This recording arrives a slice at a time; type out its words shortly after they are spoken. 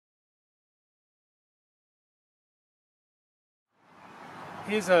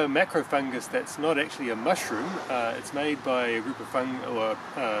Here's a macrofungus that's not actually a mushroom. It's made by a group of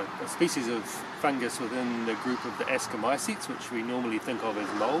a species of fungus within the group of the Ascomycetes, which we normally think of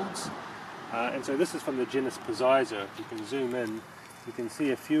as molds. And so this is from the genus Peziza. If you can zoom in, you can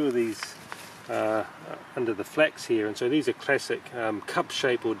see a few of these under the flax here. And so these are classic cup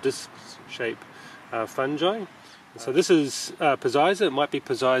shape or disc shape fungi. And so this is Peziza. It might be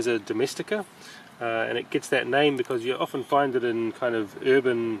Peziza domestica. And it gets that name because you often find it in kind of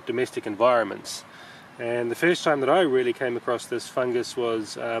urban domestic environments. And the first time that I really came across this fungus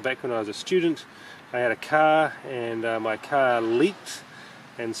was back when I was a student. I had a car and my car leaked,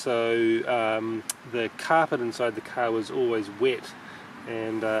 and so the carpet inside the car was always wet,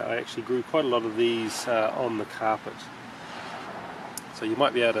 and I actually grew quite a lot of these on the carpet. So you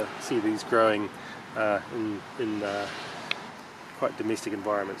might be able to see these growing in quite domestic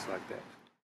environments like that.